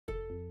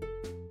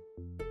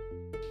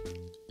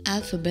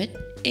Alphabet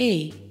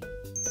A.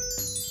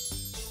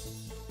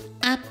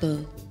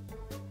 Apple.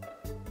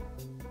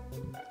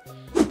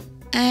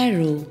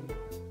 Arrow.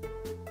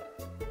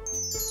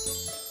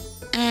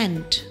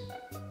 Ant.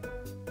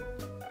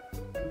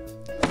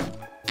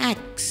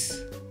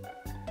 Axe.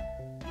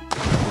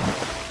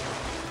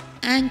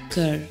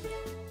 Anchor.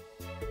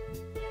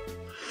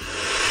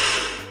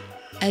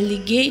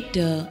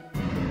 Alligator.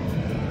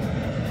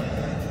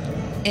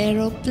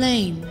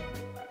 Aeroplane.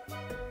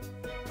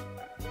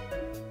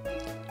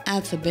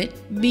 Alphabet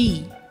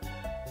B.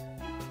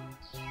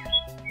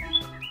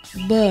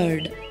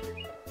 Bird.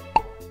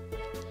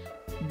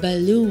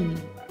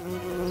 Balloon.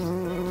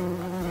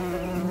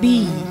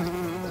 Bee.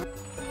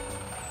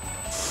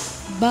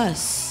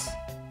 Bus.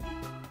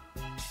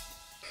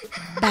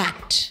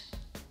 Bat.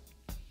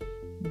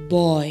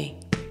 Boy.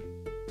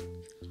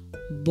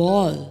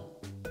 Ball.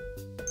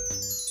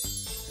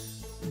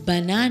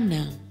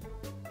 Banana.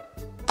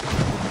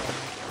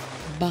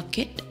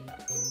 Bucket.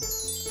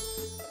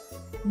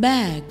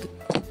 Bag.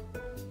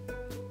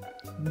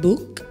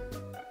 Book.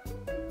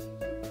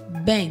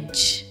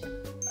 Bench.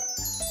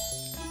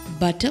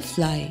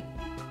 Butterfly.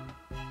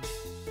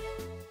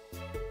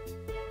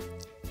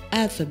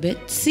 Alphabet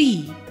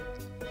C.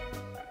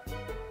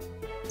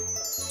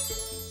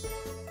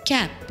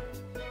 Cap.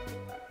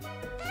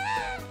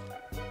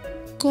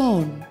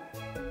 Cone.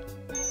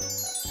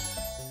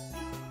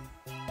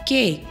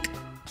 Cake.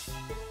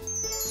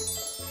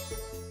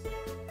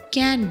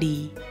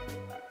 Candy.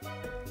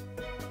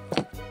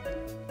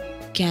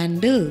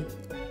 Candle.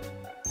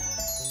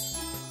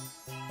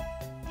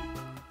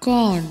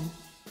 Corn.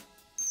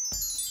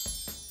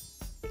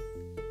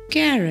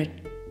 Carrot.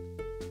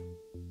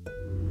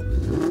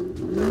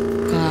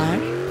 Car.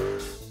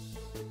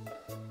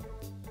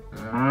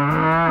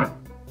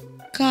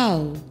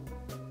 Cow.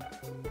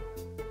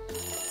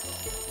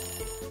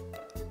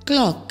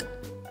 Clock.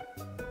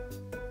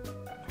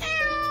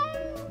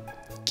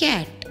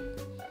 Cat.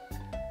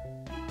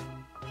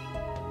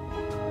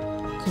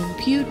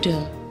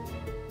 Computer.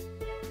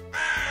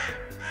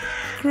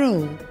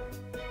 Crow.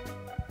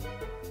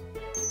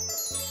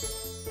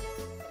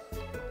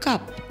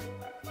 Cup.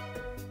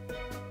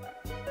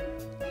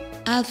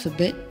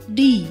 Alphabet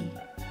D.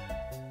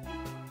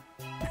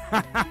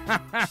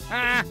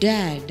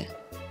 Dad.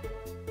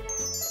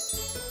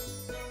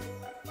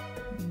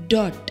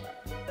 Dot.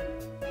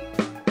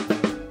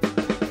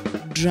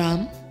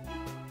 Drum.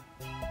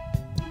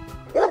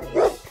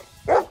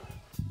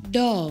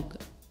 Dog.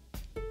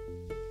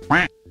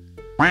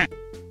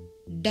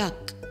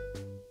 Duck.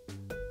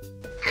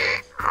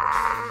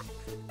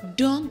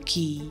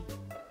 Donkey.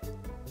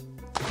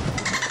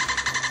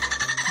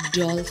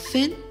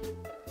 Dolphin.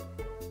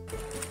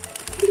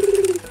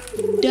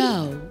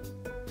 Dove.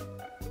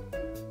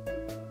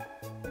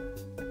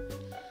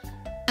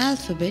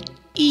 Alphabet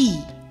E.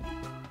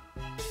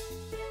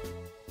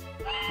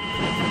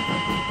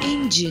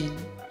 Engine.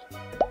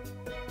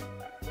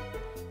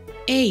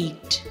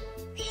 8.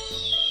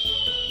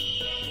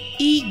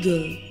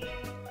 Eagle.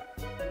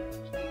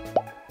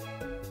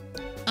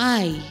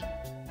 Eye.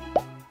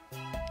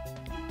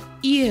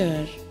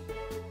 Ear.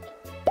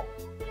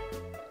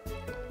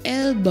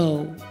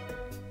 Elbow.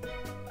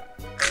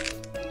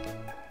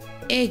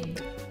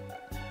 Egg.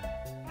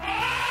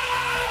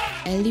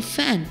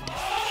 Elephant.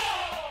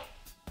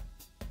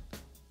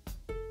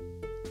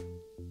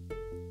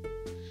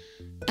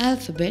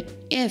 Alphabet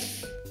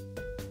F.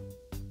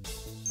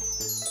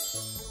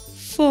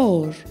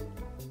 4.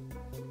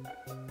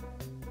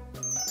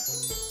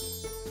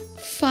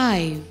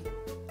 5.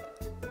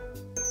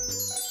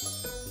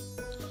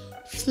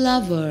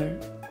 Flower.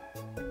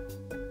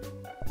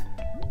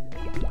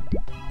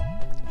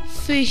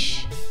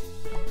 Fish.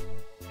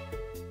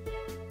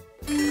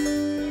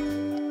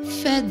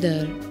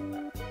 Feather.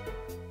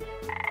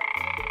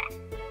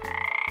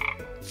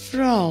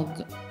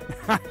 Frog.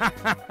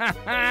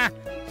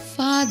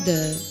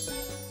 Father.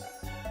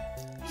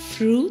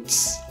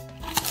 Fruits.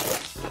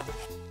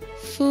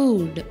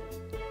 Food.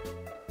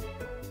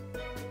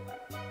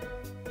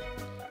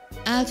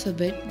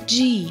 Alphabet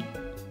G.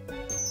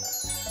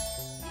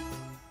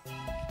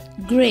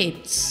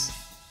 Grapes.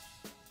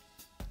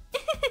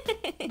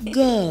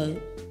 Girl.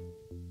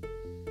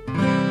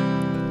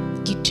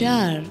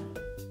 Guitar.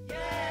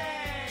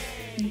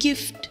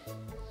 Gift.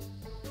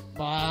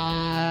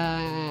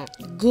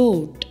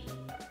 Goat.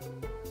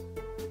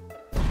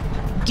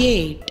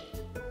 Gate.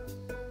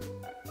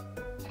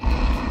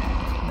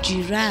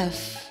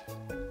 Giraffe.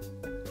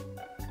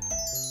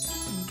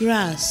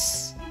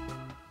 Grass.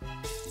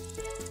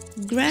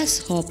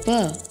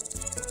 Grasshopper.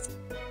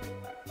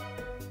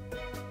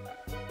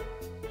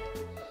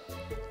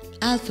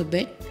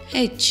 Alphabet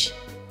H.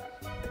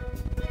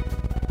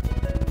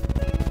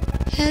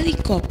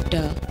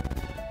 Helicopter.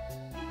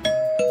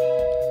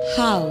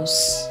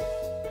 House.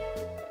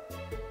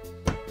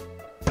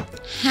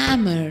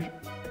 Hammer.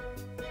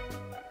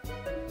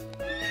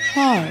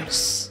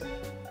 Horse.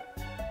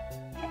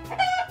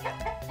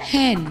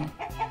 Hen.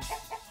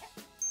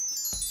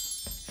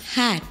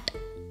 Hat.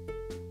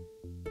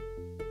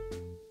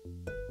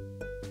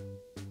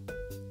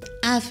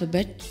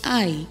 Alphabet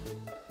I.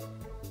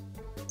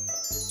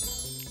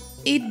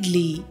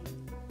 Idli.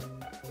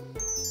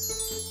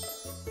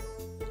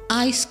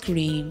 Ice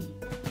cream.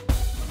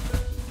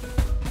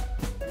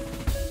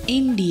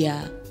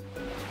 India.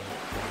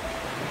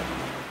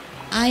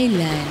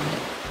 Island.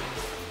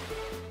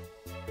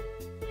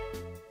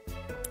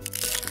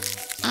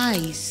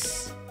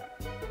 Ice.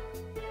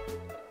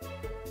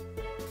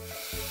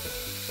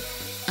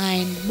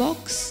 Iron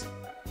box.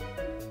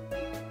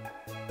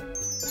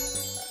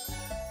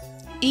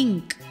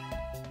 Ink.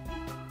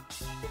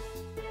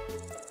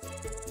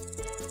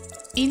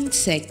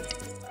 Insect.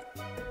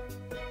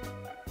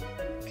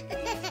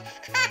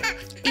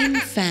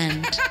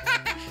 Infant.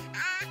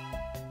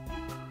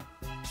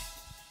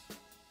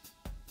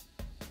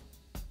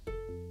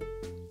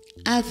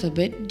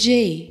 Alphabet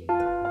J.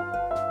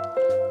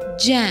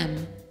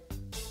 Jam.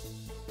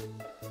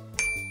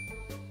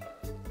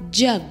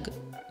 Jug.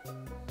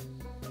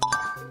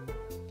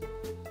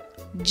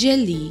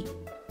 Jelly.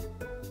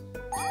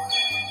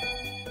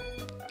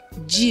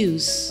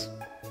 Juice.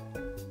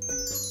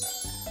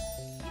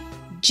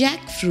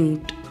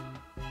 Jackfruit.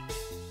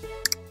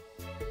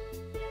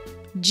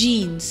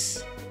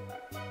 Jeans.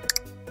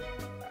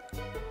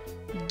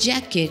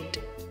 Jacket.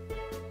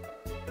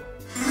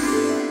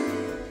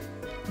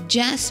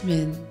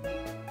 Jasmine.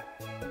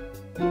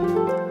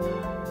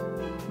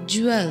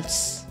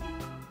 Jewels.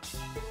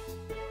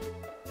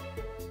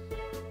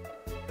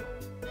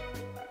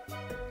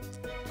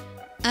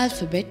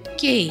 Alphabet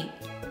K.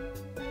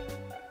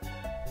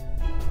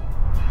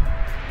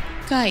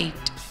 Kite.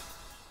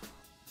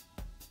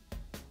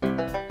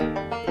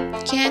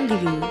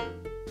 Kangaroo.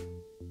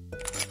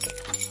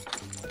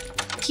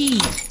 Key.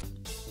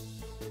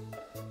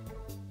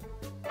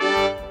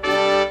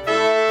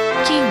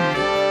 King.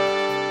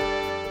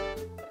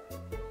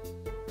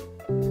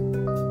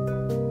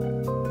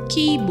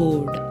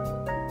 Keyboard.